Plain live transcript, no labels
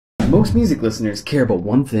Most music listeners care about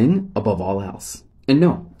one thing above all else. And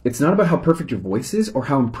no, it's not about how perfect your voice is or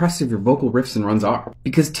how impressive your vocal riffs and runs are.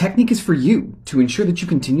 Because technique is for you, to ensure that you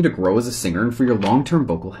continue to grow as a singer and for your long-term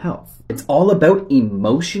vocal health. It's all about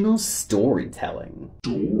emotional storytelling.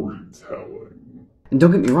 And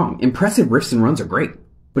don't get me wrong, impressive riffs and runs are great.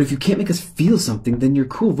 But if you can't make us feel something, then your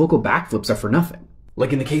cool vocal backflips are for nothing.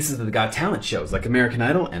 Like in the cases of the Got Talent shows, like American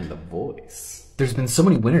Idol and The Voice. There's been so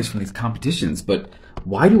many winners from these competitions, but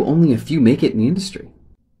why do only a few make it in the industry?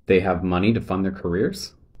 They have money to fund their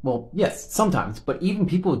careers? Well, yes, sometimes, but even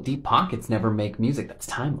people with deep pockets never make music that's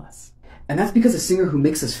timeless. And that's because a singer who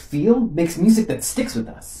makes us feel makes music that sticks with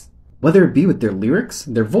us. Whether it be with their lyrics,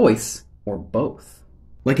 their voice, or both.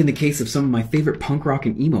 Like in the case of some of my favorite punk rock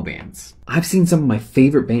and emo bands. I've seen some of my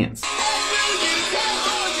favorite bands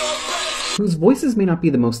whose voices may not be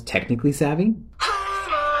the most technically savvy,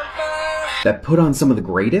 that put on some of the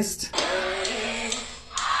greatest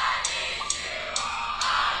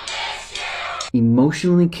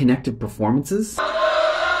emotionally connected performances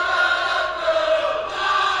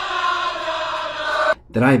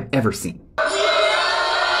that I have ever seen.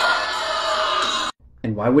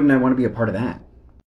 And why wouldn't I want to be a part of that?